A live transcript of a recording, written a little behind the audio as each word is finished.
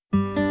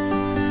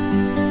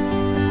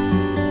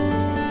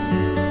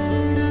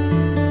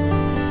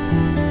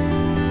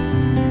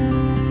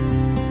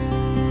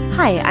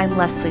Hi, I'm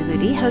Leslie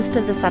Ludy, host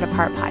of the Set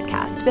Apart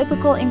podcast,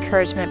 biblical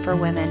encouragement for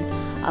women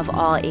of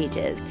all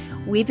ages.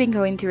 We've been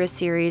going through a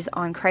series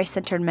on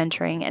Christ-centered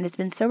mentoring, and it's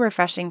been so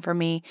refreshing for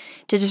me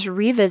to just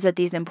revisit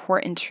these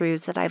important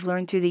truths that I've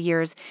learned through the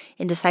years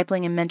in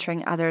discipling and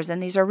mentoring others,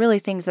 and these are really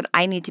things that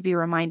I need to be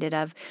reminded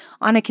of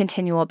on a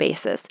continual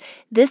basis.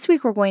 This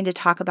week, we're going to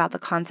talk about the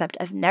concept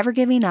of never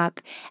giving up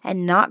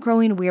and not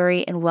growing weary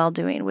in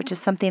well-doing, which is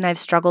something I've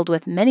struggled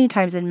with many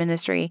times in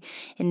ministry,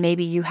 and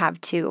maybe you have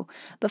too.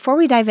 Before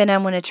we dive in, I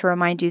wanted to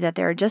remind you that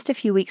there are just a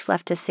few weeks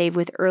left to save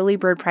with early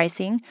bird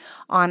pricing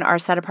on our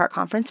Set Apart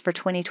conference for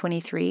 2023.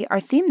 Our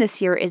theme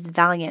this year is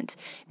Valiant,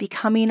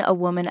 Becoming a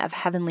Woman of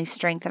Heavenly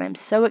Strength, and I'm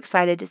so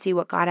excited to see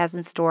what God has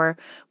in store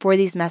for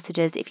these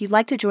messages. If you'd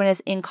like to join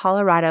us in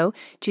Colorado,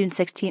 June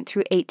 16th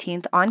through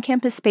 18th,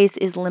 on-campus space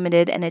is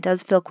limited and it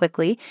does fill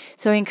quickly,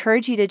 so I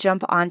encourage you to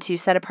jump onto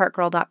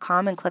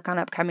setapartgirl.com and click on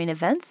upcoming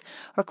events,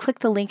 or click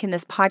the link in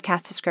this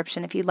podcast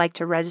description if you'd like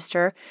to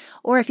register.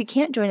 Or if you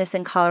can't join us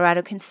in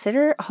Colorado,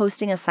 consider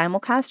hosting a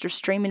simulcast or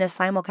streaming a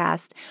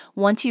simulcast.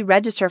 Once you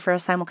register for a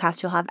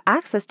simulcast, you'll have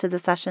access to the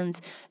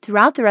sessions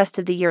throughout the rest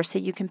of the year, so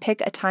you can pick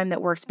a time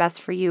that works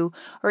best for you,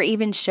 or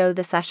even show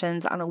the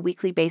sessions on a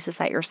weekly basis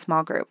at your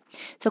small group.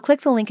 So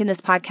click the link in this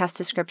podcast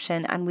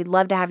description, and we'd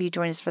love to have you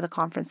join us for the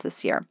conference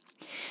this year.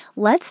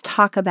 Let's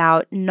talk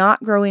about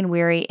not growing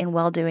weary in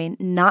well-doing,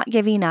 not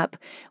giving up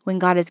when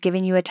God has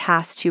given you a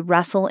task to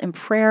wrestle in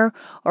prayer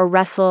or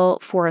wrestle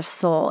for a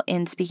soul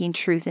in speaking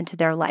truth into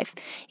their life.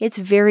 It's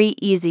very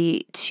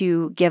easy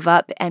to give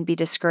up and be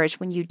discouraged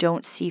when you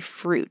don't see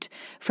fruit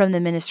from the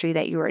ministry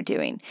that you are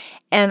doing.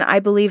 And I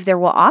believe there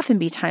will often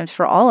be times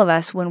for all of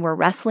us when we're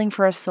wrestling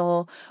for a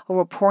soul or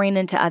we're pouring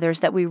into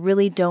others that we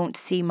really don't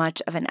see much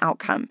of an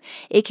outcome.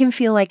 It can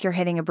feel like you're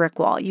hitting a brick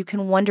wall. You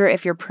can wonder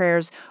if your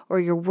prayers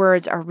or your words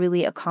are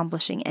really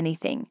accomplishing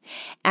anything.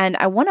 And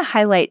I want to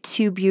highlight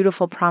two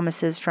beautiful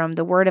promises from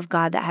the Word of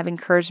God that have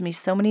encouraged me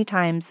so many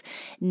times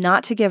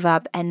not to give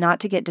up and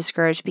not to get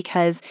discouraged,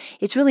 because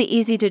it's really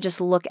easy to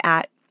just look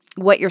at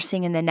what you're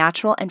seeing in the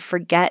natural and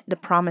forget the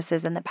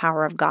promises and the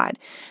power of God.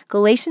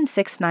 Galatians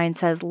 6:9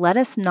 says, "Let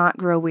us not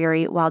grow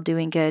weary while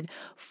doing good,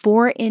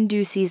 for in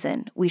due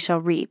season we shall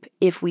reap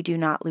if we do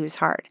not lose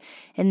heart."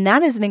 And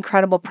that is an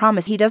incredible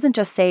promise. He doesn't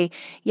just say,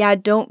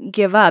 don't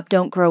give up,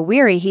 don't grow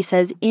weary. He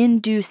says, in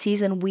due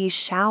season we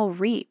shall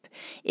reap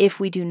if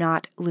we do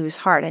not lose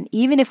heart. And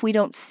even if we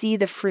don't see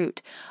the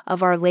fruit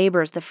of our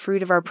labors, the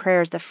fruit of our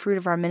prayers, the fruit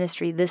of our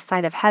ministry this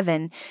side of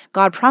heaven,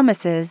 God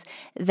promises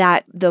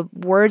that the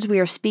words we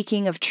are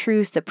speaking of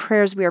truth, the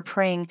prayers we are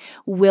praying,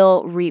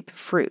 will reap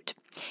fruit.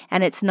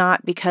 And it's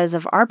not because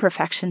of our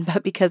perfection,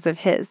 but because of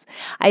His.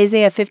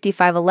 Isaiah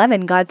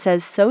 55:11, God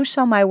says, "So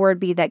shall my word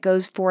be that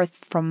goes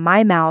forth from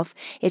my mouth.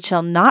 It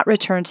shall not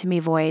return to me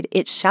void.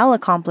 It shall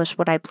accomplish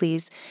what I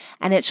please,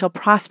 and it shall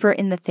prosper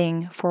in the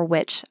thing for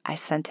which I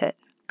sent it."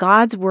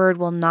 God's word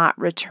will not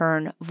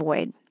return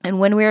void. And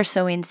when we are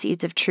sowing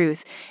seeds of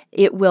truth,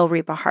 it will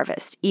reap a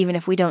harvest, even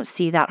if we don't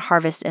see that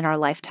harvest in our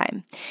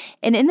lifetime.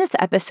 And in this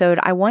episode,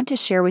 I want to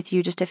share with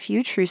you just a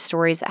few true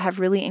stories that have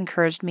really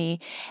encouraged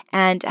me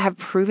and have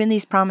proven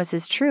these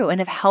promises true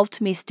and have helped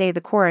me stay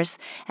the course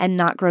and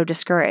not grow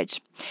discouraged.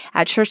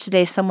 At church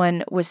today,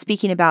 someone was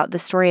speaking about the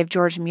story of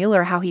George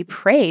Mueller, how he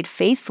prayed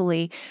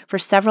faithfully for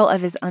several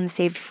of his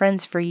unsaved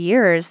friends for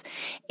years.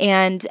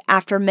 And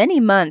after many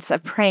months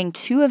of praying,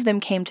 2 of them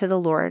came to the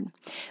Lord.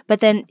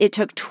 But then it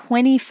took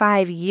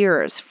 25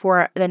 years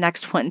for the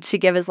next one to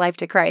give his life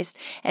to Christ.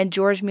 And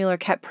George Mueller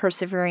kept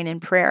persevering in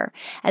prayer.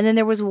 And then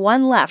there was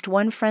one left,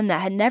 one friend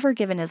that had never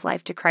given his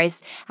life to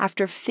Christ.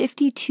 After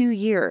 52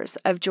 years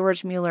of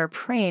George Mueller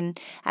praying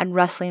and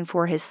wrestling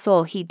for his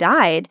soul, he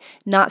died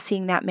not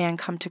seeing that man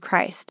come to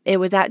Christ. It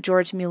was at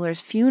George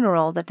Mueller's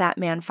funeral that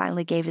man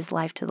finally gave his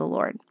life to the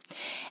Lord.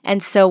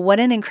 And so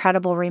what an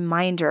incredible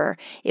reminder.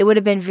 It would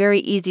have been very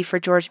easy for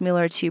George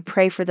Mueller to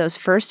pray for those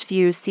first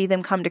few, see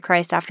them come to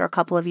Christ after a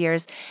couple of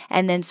years,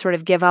 and then sort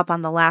of give up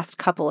on the last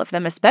couple of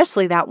them,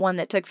 especially that one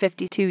that took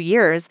 52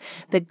 years.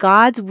 But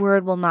God's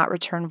word will not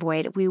return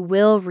void. We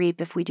will reap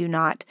if we do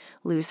not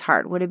lose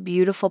heart. What a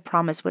beautiful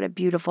promise. What a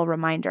beautiful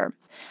reminder.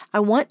 I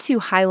want to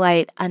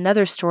highlight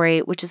another story,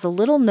 which is a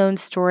little known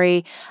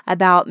story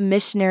about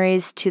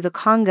missionaries to the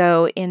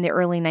Congo in the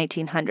early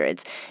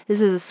 1900s.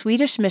 This is a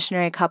Swedish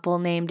missionary couple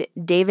named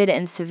David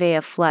and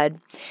Svea Flood.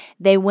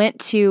 They went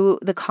to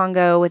the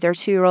Congo with their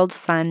 2-year-old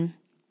son,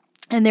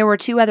 and there were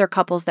 2 other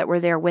couples that were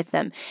there with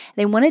them.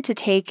 They wanted to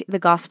take the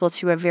gospel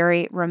to a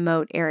very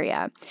remote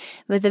area.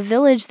 But the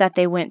village that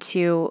they went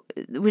to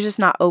was just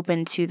not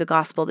open to the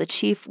gospel. The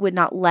chief would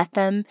not let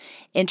them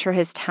enter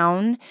his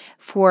town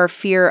for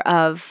fear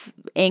of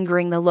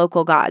angering the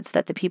local gods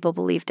that the people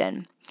believed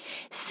in.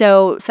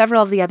 So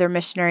several of the other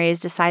missionaries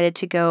decided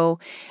to go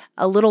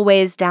a little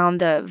ways down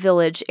the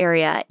village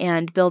area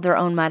and build their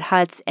own mud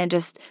huts and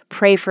just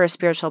pray for a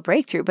spiritual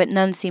breakthrough, but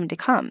none seemed to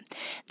come.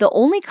 The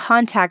only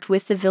contact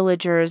with the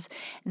villagers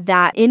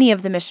that any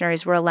of the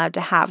missionaries were allowed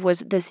to have was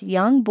this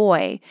young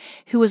boy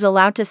who was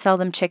allowed to sell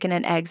them chicken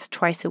and eggs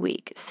twice a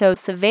week. So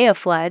Savea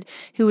Flood,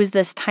 who was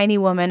this tiny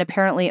woman,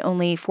 apparently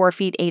only 4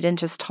 feet 8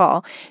 inches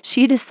tall,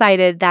 she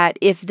decided that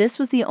if this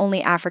was the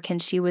only African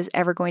she was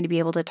ever going to be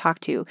able to talk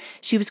to,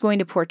 she was going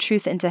to pour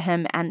truth into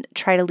him and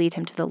try to lead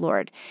him to the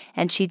Lord.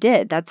 And she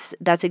did. That's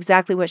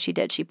exactly what she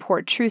did. She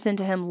poured truth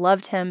into him,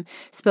 loved him,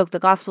 spoke the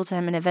gospel to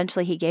him, and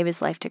eventually he gave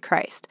his life to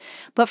Christ.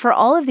 But for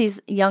all of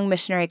these young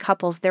missionary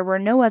couples, there were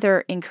no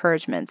other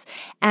encouragements.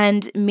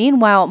 And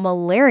meanwhile,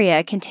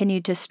 malaria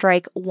continued to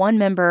strike one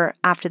member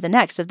after the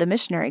next of the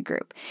missionary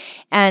group.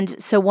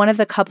 And so one of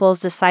the couples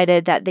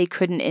decided that they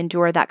couldn't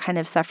endure that kind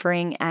of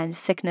suffering and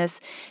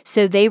sickness,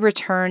 so they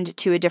returned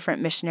to a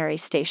different missionary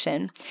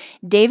station.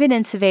 David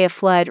and Savea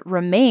Flood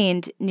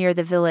remained near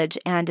the village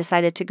and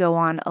decided to go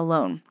on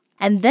alone.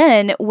 And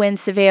then when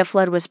Savea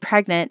Flood was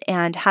pregnant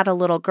and had a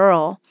little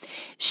girl,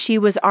 she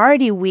was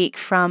already weak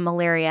from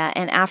malaria,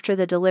 and after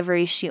the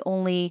delivery, she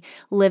only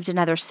lived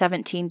another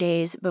 17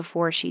 days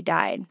before she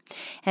died.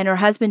 And her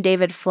husband,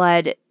 David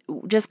Flood,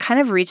 just kind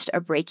of reached a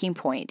breaking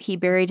point. He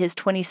buried his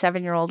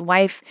 27-year-old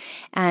wife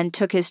and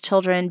took his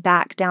children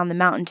back down the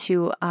mountain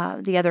to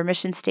the other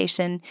mission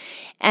station.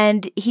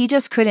 And he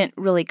just couldn't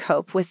really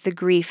cope with the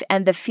grief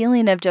and the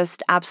feeling of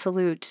just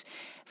absolute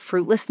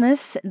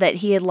fruitlessness that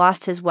he had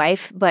lost his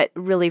wife, but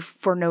really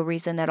for no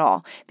reason at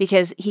all,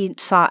 because he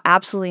saw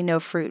absolutely no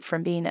fruit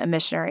from being a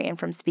missionary and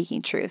from speaking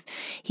truth.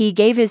 He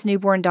gave his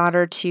newborn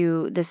daughter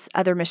to this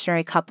other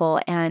missionary couple,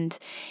 and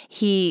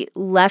he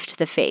left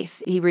the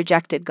faith. He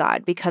rejected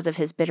God because of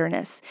his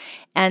bitterness.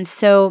 And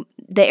so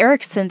the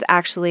Ericksons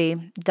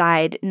actually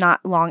died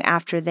not long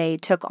after they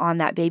took on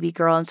that baby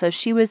girl. And so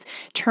she was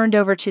turned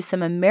over to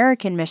some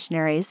American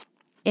missionaries.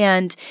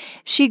 And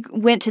she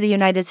went to the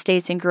United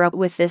States and grew up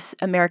with this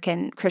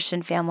American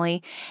Christian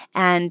family,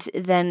 and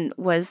then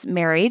was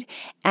married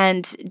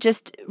and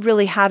just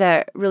really had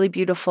a really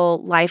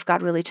beautiful life.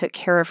 God really took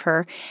care of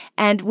her.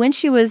 And when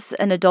she was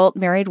an adult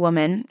married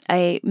woman,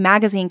 a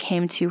magazine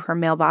came to her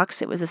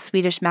mailbox. It was a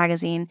Swedish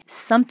magazine.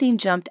 Something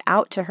jumped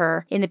out to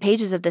her in the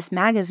pages of this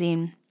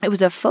magazine. It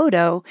was a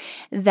photo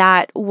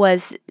that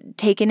was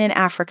taken in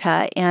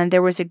Africa, and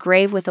there was a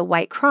grave with a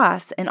white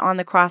cross, and on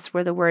the cross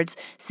were the words,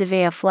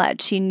 Savea Flood.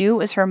 She knew it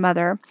was her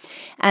mother,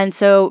 and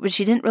so but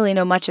she didn't really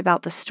know much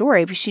about the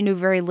story, but she knew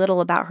very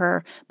little about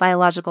her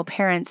biological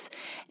parents.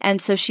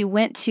 And so she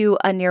went to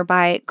a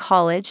nearby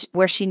college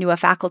where she knew a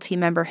faculty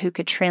member who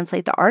could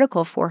translate the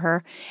article for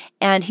her,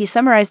 and he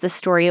summarized the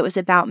story. It was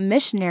about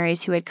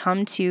missionaries who had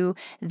come to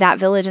that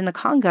village in the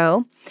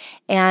Congo,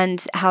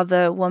 and how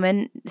the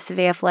woman,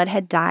 Savea Flood,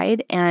 had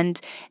died, and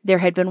there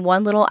had been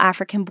one little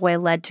African boy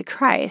led to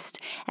Christ.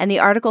 And the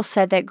article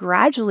said that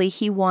gradually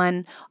he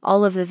won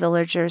all of the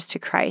villagers to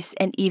Christ,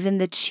 and even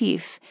the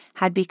chief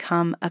had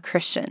become a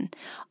Christian,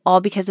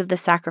 all because of the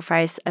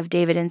sacrifice of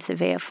David and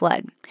Savea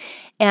Flood.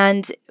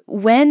 And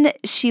when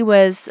she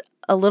was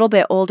a little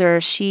bit older,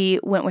 she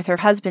went with her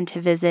husband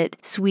to visit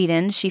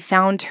Sweden. She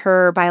found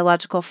her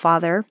biological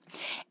father,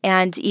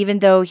 and even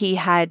though he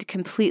had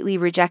completely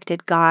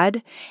rejected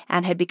God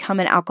and had become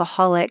an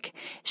alcoholic,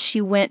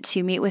 she went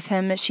to meet with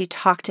him. She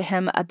talked to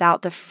him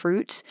about the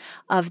fruit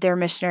of their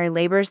missionary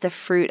labors, the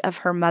fruit of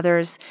her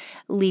mother's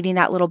leading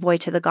that little boy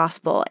to the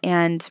gospel.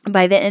 And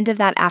by the end of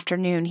that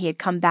afternoon, he had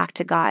come back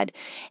to God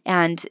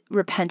and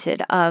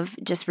repented of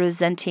just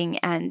resenting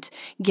and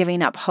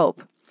giving up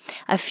hope.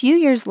 A few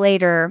years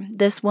later,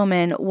 this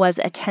woman was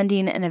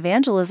attending an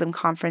evangelism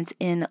conference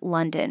in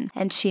London,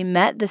 and she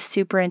met the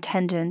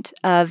superintendent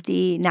of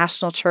the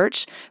National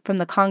Church from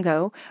the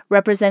Congo,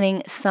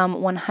 representing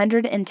some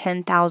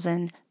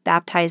 110,000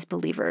 baptized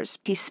believers.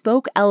 He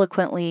spoke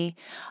eloquently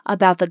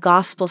about the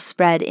gospel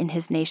spread in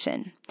his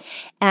nation.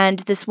 And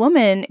this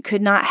woman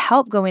could not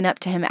help going up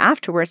to him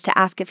afterwards to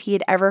ask if he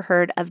had ever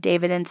heard of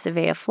David and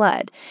Savea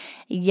Flood.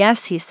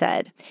 Yes, he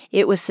said,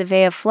 it was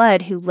Savea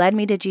Flood who led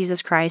me to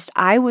Jesus Christ.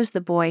 I was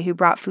the boy who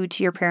brought food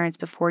to your parents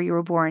before you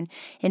were born.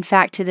 In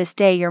fact, to this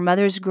day, your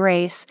mother's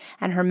grace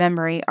and her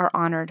memory are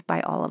honored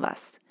by all of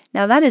us.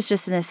 Now, that is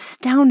just an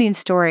astounding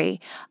story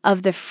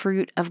of the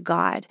fruit of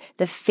God,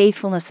 the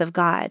faithfulness of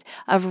God,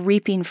 of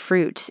reaping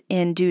fruit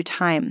in due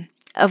time,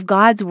 of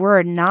God's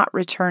word not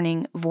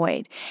returning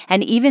void.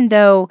 And even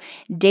though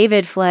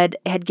David Flood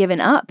had given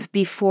up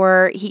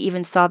before he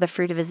even saw the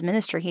fruit of his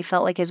ministry, he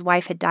felt like his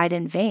wife had died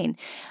in vain,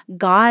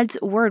 God's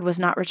word was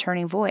not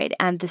returning void.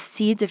 And the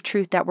seeds of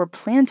truth that were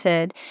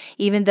planted,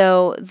 even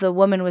though the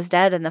woman was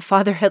dead and the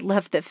father had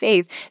left the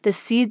faith, the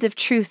seeds of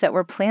truth that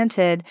were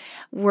planted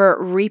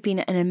were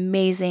reaping an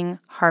amazing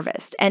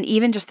harvest. And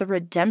even just the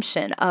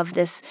redemption of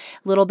this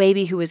little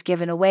baby who was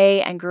given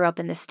away and grew up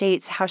in the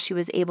States, how she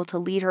was able to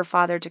lead her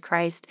father to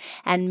Christ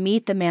and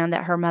meet the man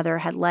that her mother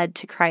had led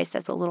to Christ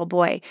as a little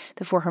boy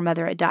before her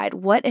mother had died.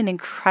 What an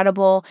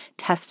incredible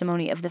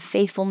testimony of the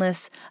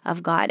faithfulness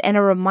of God, and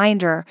a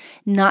reminder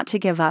not to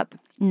give up,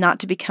 not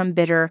to become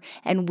bitter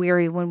and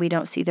weary when we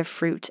don't see the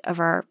fruit of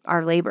our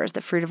labors,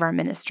 the fruit of our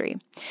ministry.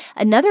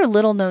 Another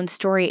little known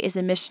story is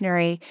a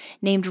missionary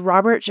named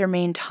Robert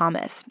Jermaine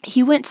Thomas.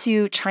 He went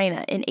to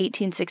China in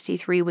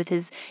 1863 with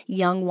his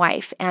young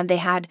wife, and they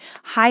had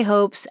high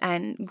hopes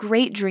and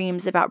great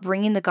dreams about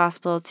bringing the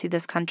gospel to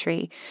this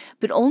country.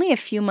 But only a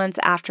few months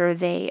after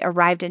they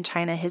arrived in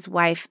China, his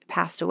wife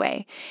passed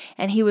away.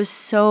 And he was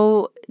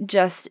so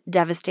just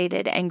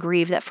devastated and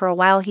grieved that for a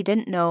while he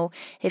didn't know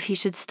if he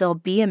should still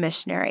be a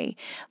missionary.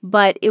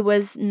 But it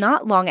was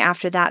not long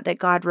after that that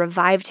God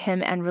revived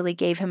him and really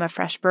gave him a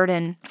fresh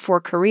burden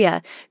for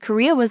Korea.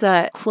 Korea was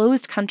a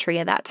closed country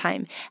at that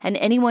time, and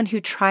anyone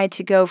who tried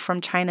to go from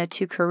China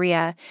to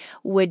Korea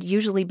would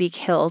usually be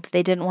killed.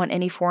 They didn't want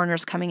any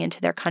foreigners coming into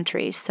their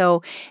country.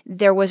 So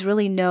there was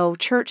really no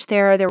church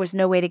there. There was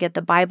no way to get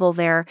the Bible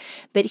there.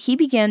 But he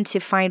began to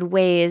find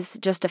ways,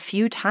 just a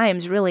few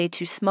times really,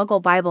 to smuggle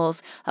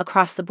Bibles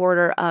across the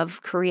border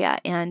of Korea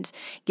and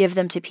give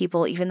them to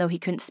people, even though he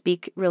couldn't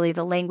speak really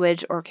the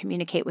language or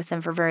communicate with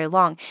them for very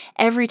long.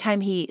 Every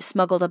time he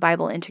smuggled a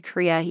Bible into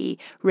Korea, he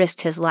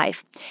risked his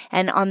life.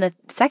 And on the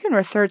second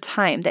or third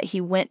time that he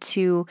went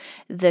to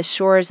the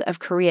shores of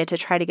Korea to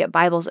try to get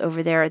Bibles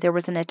over there, there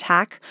was an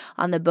attack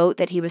on the boat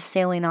that he was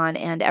sailing on,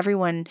 and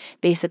everyone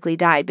basically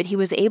died. But he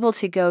was able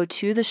to go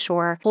to the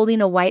shore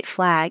holding a white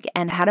flag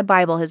and had a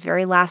Bible, his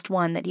very last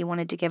one that he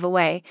wanted to give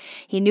away.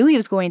 He knew he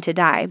was going to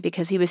die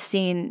because he was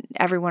seeing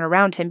everyone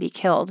around him be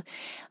killed.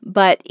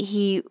 But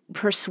he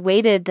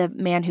persuaded the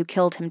man who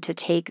killed him to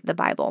take the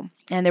Bible.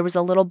 And there was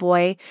a little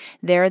boy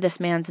there. This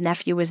man's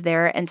nephew was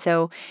there. And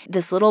so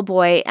this little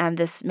boy and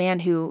this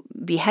man who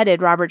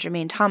beheaded Robert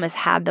Jermaine Thomas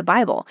had the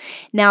Bible.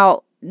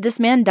 Now,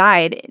 this man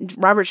died,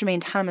 Robert Jermaine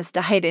Thomas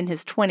died in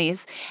his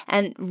 20s,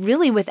 and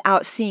really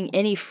without seeing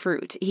any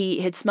fruit.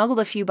 He had smuggled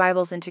a few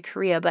Bibles into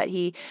Korea, but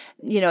he,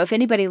 if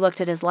anybody looked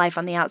at his life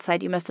on the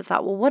outside, you must have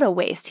thought, well, what a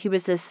waste. He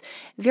was this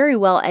very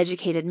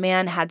well-educated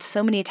man, had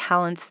so many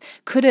talents,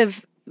 could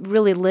have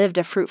really lived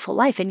a fruitful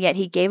life, and yet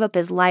he gave up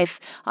his life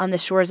on the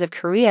shores of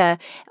Korea,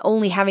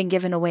 only having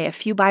given away a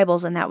few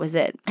Bibles, and that was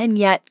it. And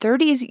yet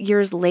 30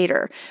 years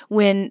later,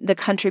 when the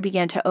country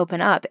began to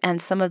open up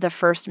and some of the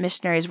first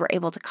missionaries were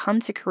able to come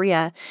to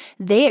Korea,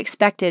 they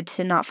expected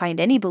to not find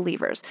any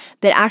believers,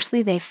 but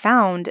actually they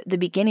found the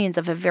beginnings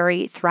of a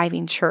very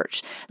thriving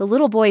church. The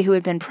little boy who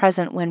had been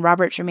present when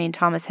Robert Jermaine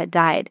Thomas had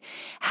died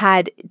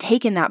had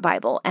taken that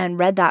Bible and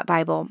read that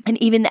Bible,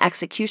 and even the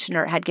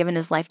executioner had given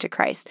his life to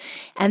Christ.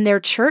 And their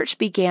church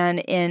began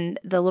in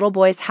the little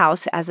boy's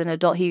house as an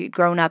adult. He'd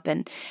grown up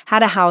and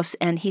had a house,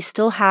 and he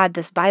still had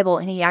this Bible,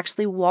 and he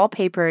actually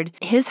wallpapered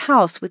his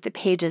house with the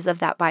pages of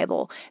that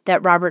Bible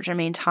that Robert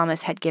Jermaine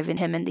Thomas had given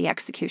him and the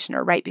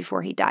executioner right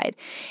before he died.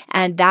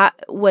 And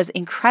that was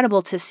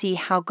incredible to see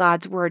how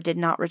God's word did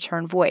not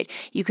return void.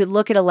 You could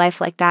look at a life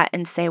like that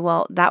and say,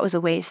 well, that was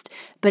a waste,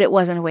 but it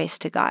wasn't a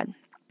waste to God.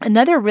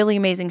 Another really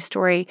amazing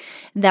story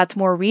that's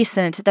more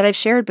recent that I've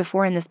shared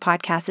before in this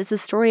podcast is the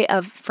story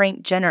of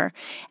Frank Jenner.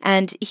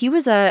 And he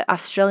was an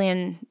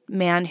Australian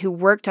man who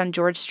worked on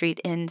George Street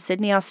in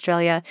Sydney,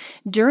 Australia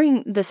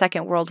during the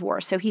Second World War.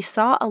 So he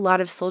saw a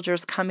lot of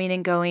soldiers coming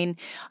and going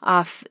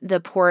off the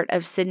port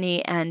of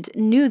Sydney and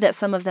knew that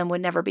some of them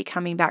would never be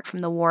coming back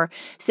from the war.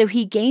 So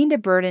he gained a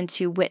burden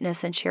to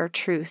witness and share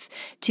truth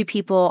to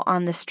people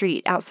on the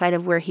street outside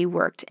of where he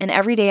worked. And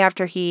every day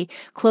after he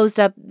closed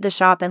up the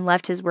shop and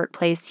left his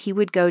workplace, he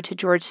would go to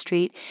George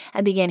Street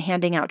and began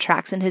handing out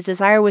tracts. And his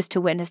desire was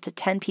to witness to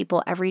 10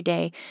 people every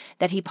day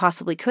that he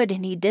possibly could.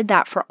 And he did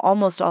that for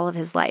almost all of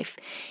his life.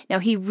 Now,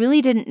 he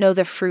really didn't know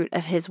the fruit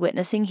of his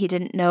witnessing. He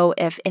didn't know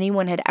if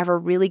anyone had ever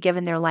really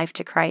given their life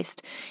to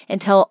Christ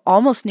until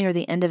almost near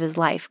the end of his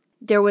life.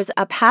 There was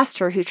a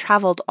pastor who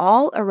traveled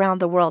all around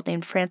the world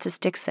named Francis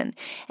Dixon,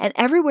 and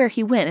everywhere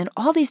he went in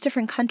all these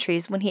different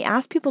countries, when he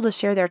asked people to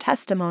share their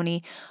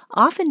testimony,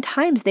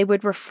 oftentimes they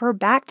would refer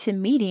back to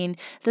meeting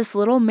this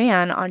little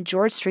man on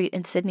George Street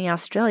in Sydney,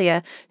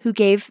 Australia, who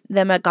gave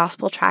them a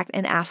gospel tract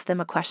and asked them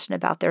a question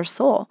about their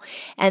soul.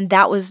 And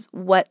that was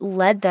what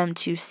led them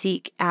to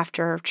seek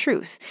after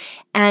truth.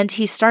 And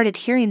he started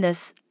hearing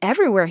this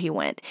everywhere he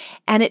went.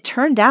 And it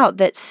turned out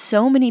that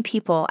so many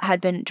people had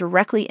been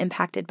directly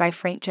impacted by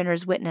Frank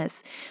Jenner's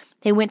witness.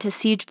 They went to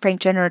see Frank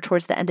Jenner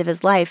towards the end of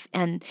his life,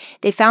 and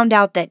they found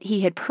out that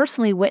he had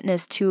personally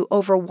witnessed to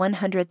over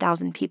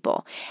 100,000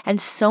 people.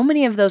 And so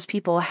many of those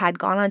people had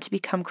gone on to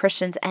become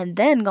Christians and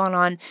then gone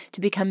on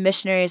to become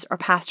missionaries or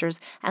pastors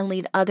and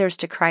lead others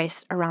to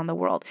Christ around the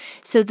world.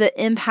 So the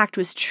impact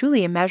was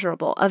truly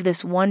immeasurable of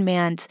this one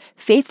man's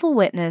faithful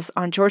witness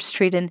on George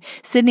Street in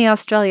Sydney,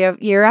 Australia,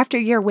 year after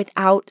year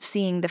without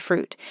seeing the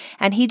fruit.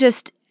 And he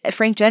just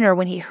Frank Jenner,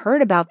 when he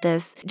heard about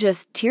this,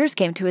 just tears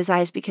came to his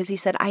eyes because he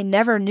said, I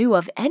never knew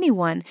of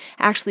anyone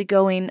actually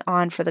going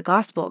on for the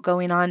gospel,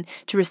 going on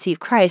to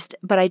receive Christ,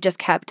 but I just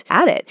kept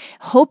at it,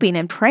 hoping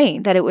and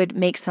praying that it would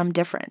make some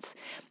difference.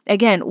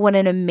 Again, what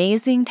an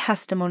amazing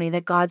testimony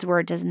that God's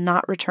word does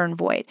not return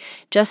void.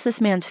 Just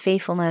this man's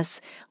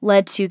faithfulness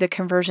led to the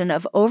conversion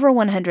of over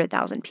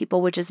 100,000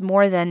 people, which is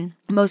more than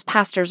most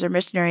pastors or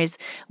missionaries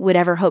would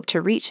ever hope to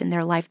reach in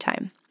their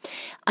lifetime.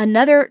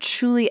 Another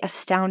truly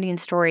astounding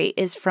story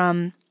is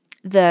from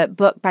the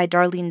book by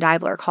Darlene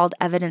Deibler called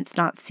Evidence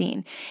Not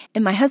Seen.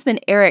 And my husband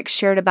Eric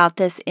shared about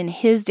this in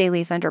his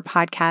Daily Thunder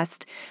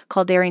podcast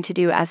called Daring to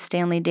Do as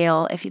Stanley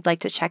Dale. If you'd like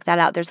to check that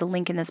out, there's a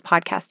link in this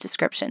podcast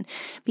description.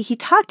 But he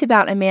talked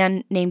about a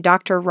man named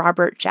Dr.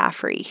 Robert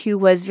Jaffray, who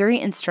was very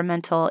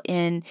instrumental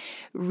in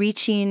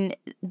reaching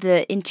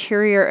the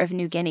interior of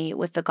New Guinea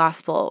with the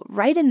gospel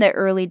right in the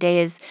early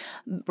days,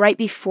 right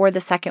before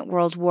the Second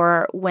World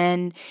War,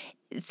 when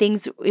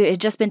it had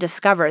just been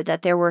discovered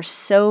that there were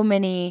so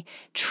many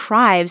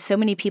tribes, so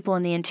many people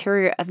in the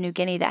interior of New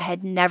Guinea that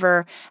had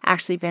never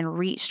actually been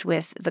reached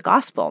with the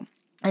gospel.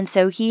 And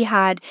so he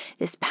had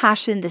this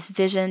passion, this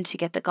vision to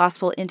get the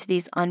gospel into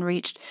these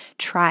unreached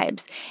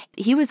tribes.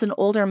 He was an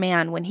older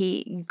man when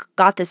he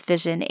got this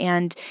vision,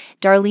 and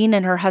Darlene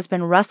and her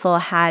husband Russell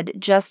had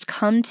just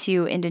come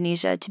to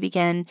Indonesia to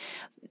begin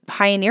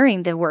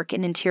pioneering the work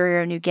in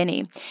interior New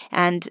Guinea.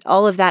 And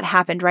all of that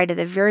happened right at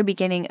the very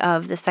beginning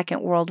of the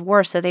Second World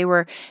War. So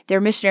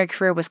their missionary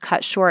career was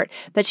cut short.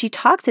 But she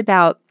talks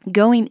about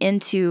going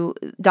into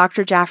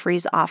Dr.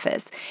 Jaffray's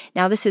office.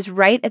 Now, this is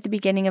right at the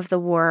beginning of the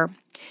war.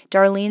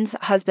 Darlene's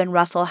husband,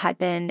 Russell, had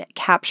been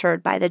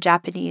captured by the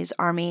Japanese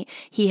army.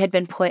 He had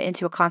been put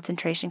into a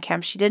concentration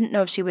camp. She didn't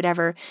know if she would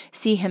ever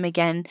see him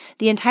again.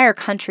 The entire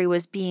country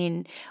was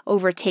being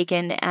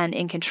overtaken and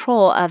in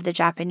control of the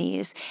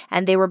Japanese,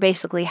 and they were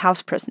basically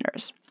house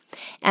prisoners.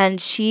 And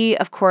she,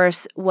 of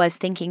course, was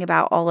thinking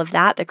about all of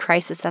that, the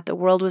crisis that the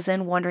world was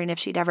in, wondering if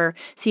she'd ever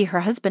see her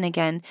husband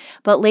again.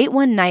 But late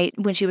one night,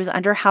 when she was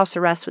under house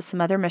arrest with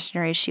some other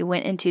missionaries, she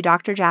went into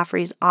Dr.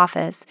 Jaffray's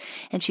office,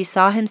 and she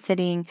saw him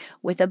sitting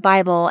with a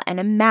Bible and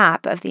a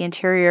map of the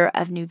interior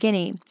of New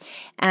Guinea.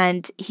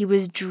 And he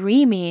was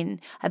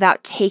dreaming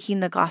about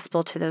taking the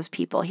gospel to those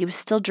people. He was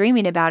still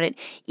dreaming about it,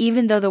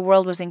 even though the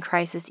world was in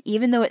crisis,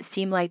 even though it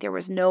seemed like there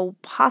was no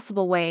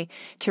possible way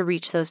to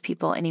reach those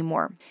people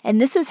anymore.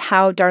 And this is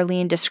how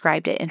Darlene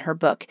described it in her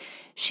book.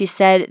 She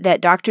said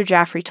that Dr.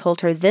 Jaffray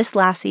told her, "This,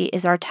 lassie,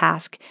 is our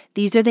task.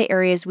 These are the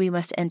areas we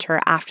must enter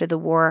after the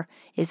war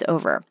is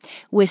over."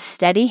 With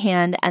steady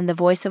hand and the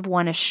voice of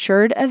one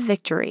assured of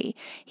victory,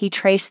 he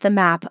traced the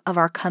map of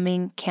our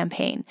coming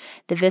campaign,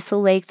 the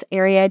Vissel Lakes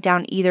area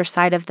down either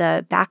side of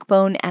the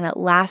backbone, and at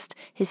last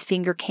his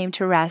finger came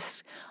to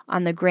rest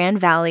on the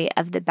Grand Valley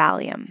of the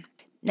Baliem.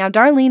 Now,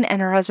 Darlene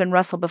and her husband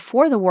Russell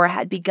before the war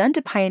had begun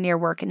to pioneer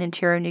work in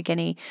interior New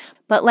Guinea,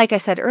 but like I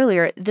said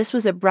earlier, this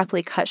was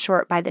abruptly cut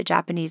short by the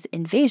Japanese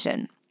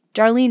invasion.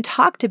 Darlene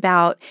talked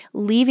about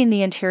leaving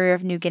the interior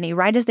of New Guinea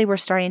right as they were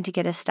starting to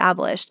get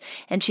established,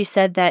 and she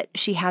said that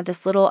she had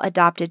this little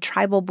adopted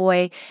tribal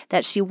boy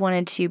that she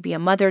wanted to be a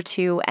mother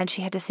to, and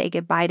she had to say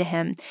goodbye to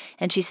him.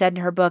 And she said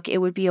in her book it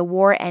would be a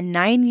war and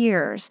 9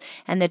 years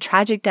and the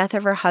tragic death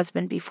of her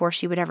husband before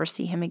she would ever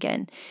see him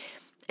again.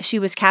 She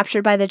was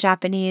captured by the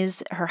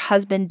Japanese. Her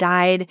husband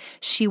died.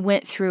 She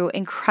went through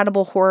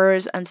incredible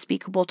horrors,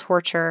 unspeakable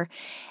torture.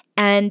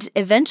 And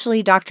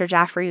eventually, Dr.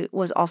 Jaffray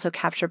was also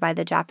captured by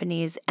the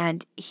Japanese,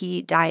 and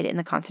he died in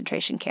the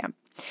concentration camp.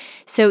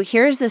 So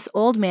here's this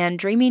old man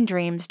dreaming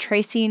dreams,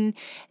 tracing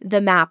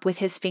the map with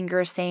his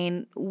finger,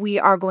 saying, we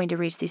are going to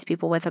reach these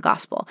people with the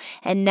gospel.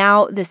 And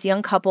now this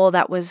young couple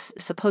that was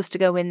supposed to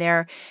go in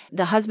there,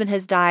 the husband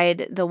has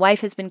died, the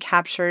wife has been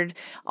captured,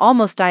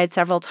 almost died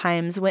several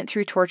times, went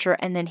through torture,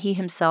 and then he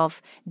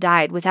himself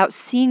died without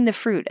seeing the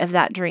fruit of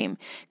that dream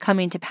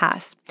coming to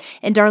pass.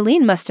 And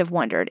Darlene must have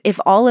wondered if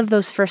all of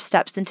those first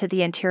steps into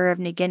the interior of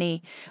New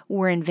Guinea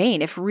were in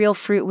vain, if real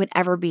fruit would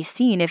ever be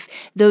seen, if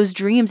those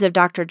dreams of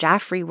Dr.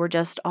 Jaffray were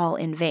just all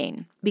in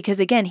vain.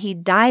 Because again, he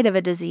died of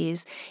a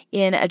disease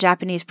in a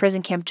Japanese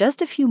prison camp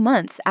just a few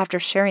months after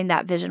sharing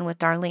that vision with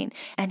Darlene,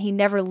 and he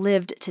never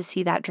lived to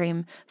see that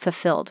dream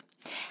fulfilled.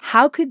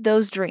 How could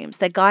those dreams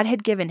that God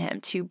had given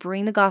him to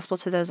bring the gospel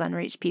to those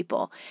unreached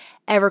people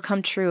ever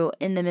come true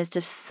in the midst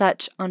of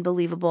such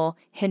unbelievable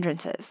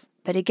hindrances?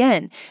 But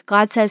again,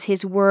 God says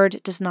his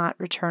word does not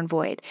return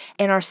void,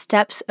 and our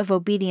steps of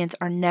obedience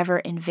are never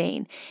in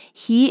vain.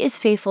 He is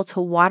faithful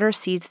to water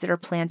seeds that are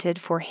planted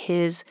for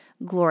his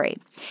glory.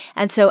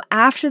 And so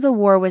after the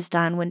war was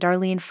done, when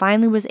Darlene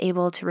finally was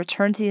able to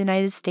return to the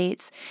United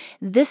States,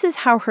 this is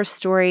how her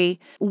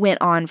story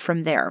went on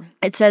from there.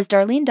 It says,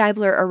 Darlene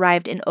Deibler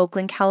arrived in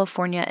Oakland,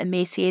 California,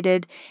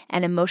 emaciated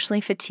and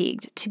emotionally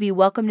fatigued, to be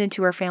welcomed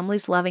into her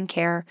family's loving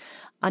care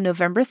on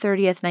November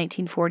 30th,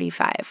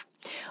 1945.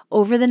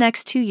 Over the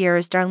next 2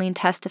 years, Darlene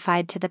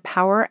testified to the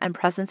power and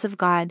presence of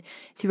God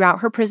throughout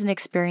her prison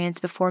experience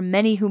before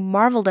many who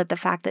marveled at the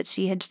fact that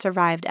she had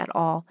survived at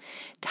all.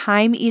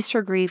 Time eased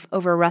her grief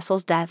over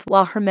Russell's death,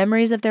 while her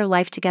memories of their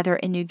life together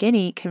in New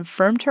Guinea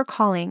confirmed her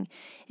calling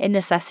and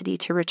necessity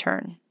to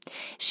return.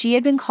 She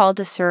had been called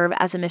to serve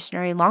as a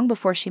missionary long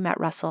before she met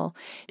Russell.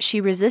 She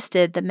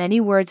resisted the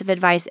many words of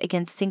advice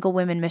against single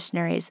women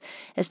missionaries,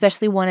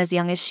 especially one as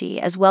young as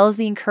she, as well as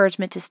the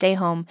encouragement to stay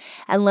home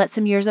and let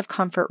some years of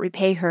comfort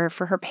repay her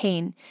for her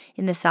pain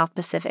in the South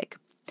Pacific.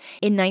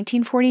 In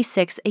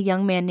 1946, a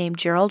young man named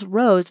Gerald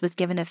Rose was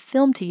given a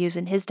film to use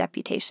in his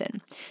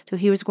deputation. So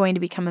he was going to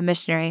become a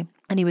missionary,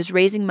 and he was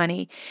raising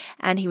money,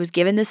 and he was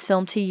given this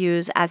film to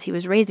use as he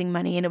was raising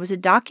money, and it was a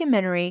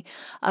documentary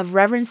of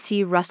Reverend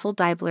C. Russell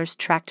Deibler's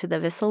trek to the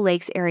Vissel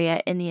Lakes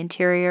area in the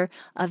interior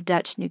of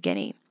Dutch New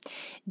Guinea.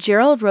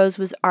 Gerald Rose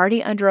was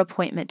already under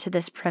appointment to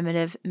this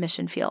primitive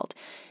mission field.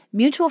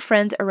 Mutual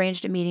friends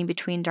arranged a meeting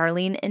between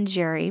Darlene and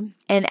Jerry,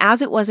 and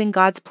as it was in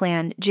God's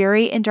plan,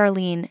 Jerry and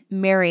Darlene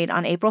married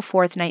on April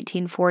 4th,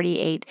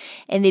 1948,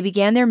 and they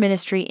began their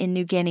ministry in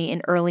New Guinea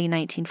in early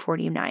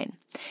 1949.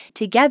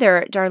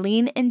 Together,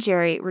 Darlene and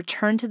Jerry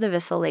returned to the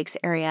Vissel Lakes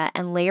area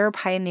and later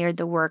pioneered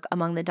the work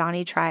among the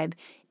Dani tribe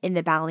in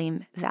the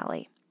Baliem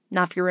Valley.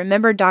 Now, if you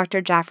remember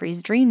Dr.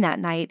 Jaffrey's dream that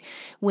night,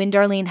 when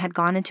Darlene had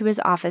gone into his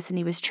office and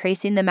he was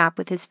tracing the map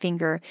with his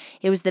finger,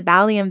 it was the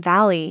Baliem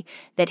Valley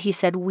that he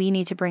said, we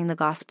need to bring the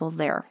gospel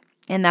there.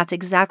 And that's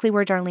exactly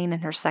where Darlene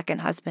and her second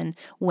husband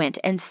went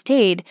and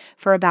stayed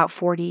for about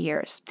 40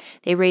 years.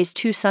 They raised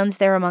 2 sons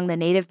there among the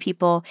native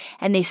people,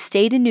 and they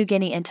stayed in New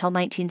Guinea until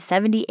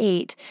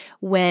 1978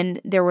 when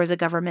there was a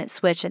government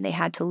switch and they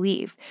had to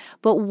leave.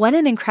 But what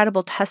an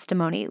incredible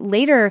testimony.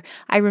 Later,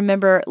 I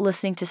remember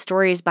listening to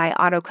stories by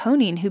Otto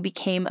Koning, who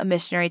became a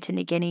missionary to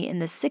New Guinea in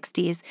the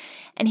 60s,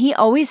 and he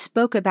always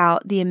spoke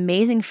about the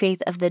amazing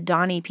faith of the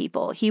Dani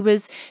people. He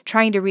was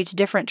trying to reach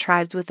different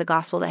tribes with the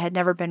gospel that had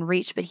never been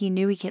reached, but he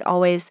knew he could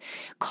always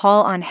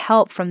call on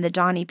help from the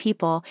Dani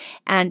people.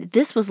 And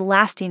this was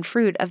lasting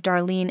fruit of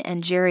Darlene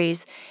and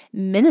Jerry's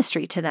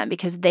ministry to them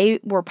because they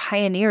were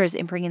pioneers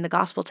in bringing the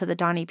gospel to the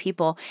Dani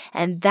people.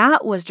 And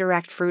that was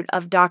direct fruit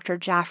of Dr.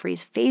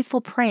 Jaffrey's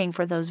faithful praying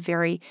for those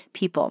very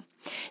people.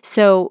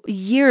 So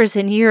years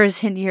and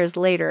years and years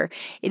later,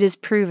 it is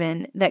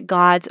proven that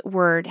God's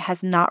word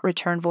has not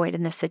returned void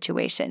in this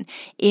situation.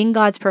 In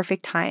God's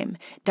perfect time,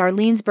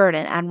 Darlene's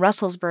burden and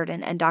Russell's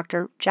burden and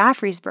Dr.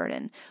 Jaffrey's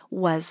burden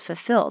was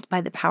fulfilled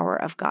by the power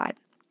of God.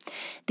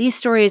 These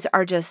stories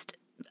are just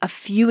a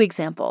few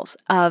examples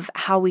of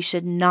how we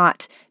should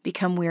not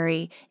become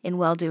weary in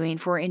well-doing,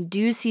 for in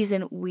due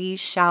season we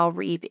shall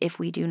reap if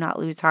we do not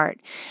lose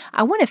heart.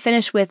 I want to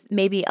finish with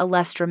maybe a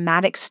less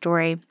dramatic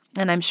story,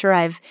 and I'm sure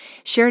I've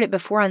shared it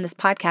before on this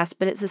podcast,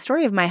 but it's the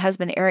story of my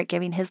husband, Eric,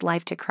 giving his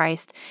life to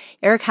Christ.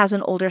 Eric has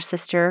an older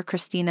sister,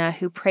 Christina,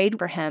 who prayed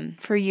for him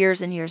for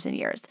years and years and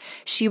years.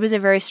 She was a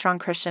very strong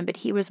Christian, but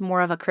he was more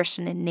of a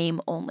Christian in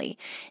name only.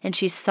 And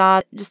she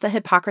saw just the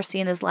hypocrisy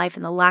in his life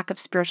and the lack of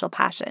spiritual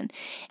passion.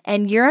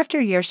 And year after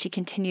year, she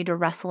continued to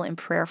wrestle in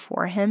prayer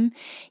for him.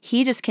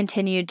 He just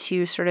continued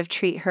to sort of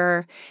treat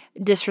her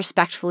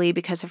disrespectfully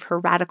because of her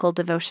radical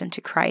devotion to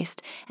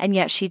Christ. And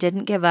yet she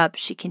didn't give up.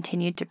 She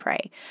continued to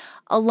pray.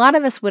 A lot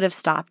of us would have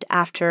stopped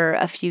after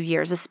a few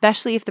years,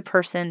 especially if the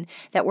person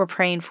that we're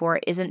praying for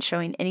isn't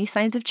showing any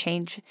signs of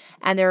change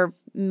and they're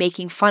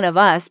making fun of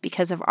us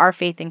because of our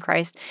faith in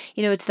Christ.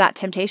 You know, it's that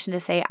temptation to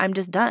say, I'm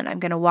just done. I'm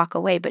going to walk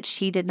away. But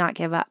she did not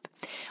give up.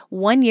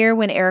 One year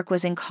when Eric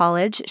was in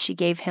college, she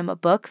gave him a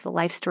book, The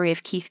Life Story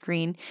of Keith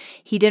Green.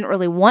 He didn't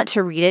really want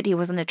to read it. He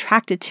wasn't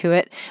attracted to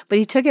it, but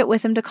he took it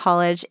with him to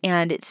college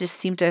and it just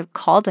seemed to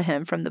call to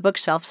him from the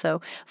bookshelf.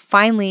 So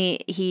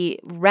finally he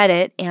read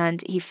it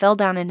and he fell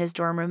down in his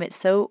dorm room. It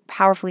so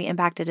powerfully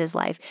impacted his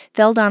life,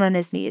 fell down on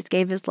his knees,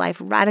 gave his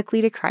life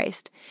radically to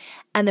Christ.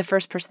 And the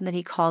first person that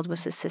he called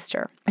was his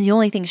sister. And the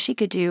only thing she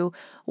could do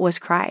was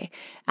cry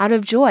out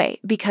of joy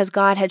because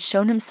God had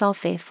shown himself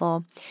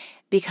faithful,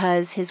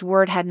 because his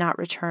word had not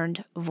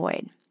returned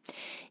void.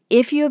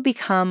 If you have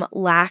become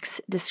lax,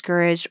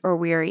 discouraged, or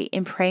weary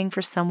in praying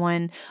for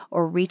someone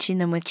or reaching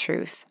them with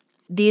truth,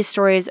 these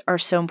stories are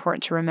so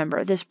important to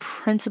remember. This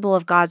principle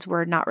of God's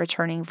word not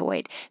returning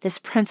void, this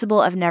principle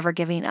of never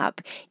giving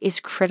up is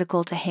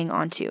critical to hang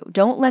on to.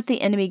 Don't let the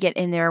enemy get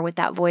in there with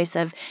that voice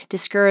of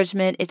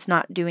discouragement. It's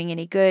not doing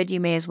any good. You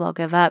may as well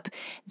give up.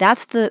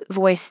 That's the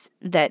voice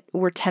that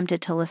we're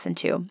tempted to listen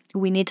to.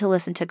 We need to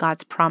listen to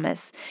God's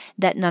promise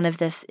that none of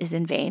this is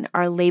in vain.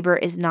 Our labor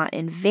is not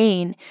in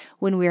vain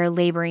when we are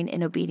laboring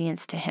in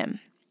obedience to him.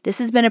 This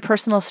has been a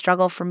personal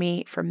struggle for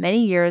me for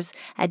many years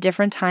at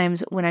different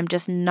times when I'm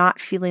just not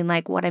feeling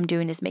like what I'm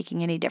doing is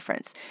making any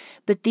difference.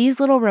 But these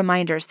little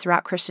reminders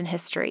throughout Christian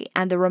history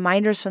and the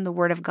reminders from the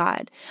Word of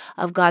God,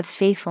 of God's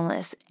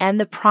faithfulness and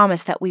the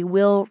promise that we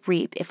will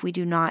reap if we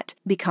do not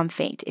become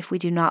faint, if we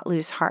do not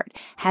lose heart,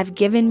 have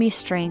given me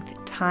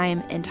strength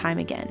time and time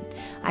again.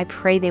 I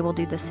pray they will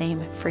do the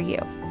same for you.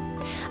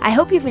 I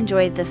hope you've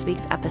enjoyed this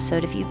week's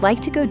episode. If you'd like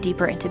to go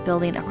deeper into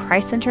building a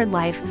Christ-centered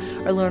life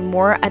or learn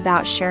more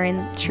about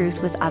sharing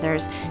truth with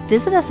others,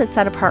 visit us at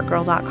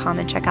setapartgirl.com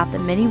and check out the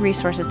many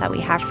resources that we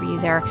have for you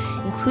there,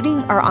 including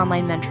our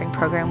online mentoring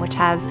program, which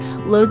has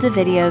loads of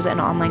videos and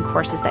online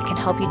courses that can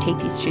help you take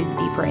these truths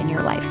deeper in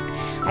your life.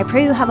 I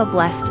pray you have a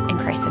blessed and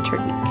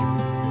Christ-centered week.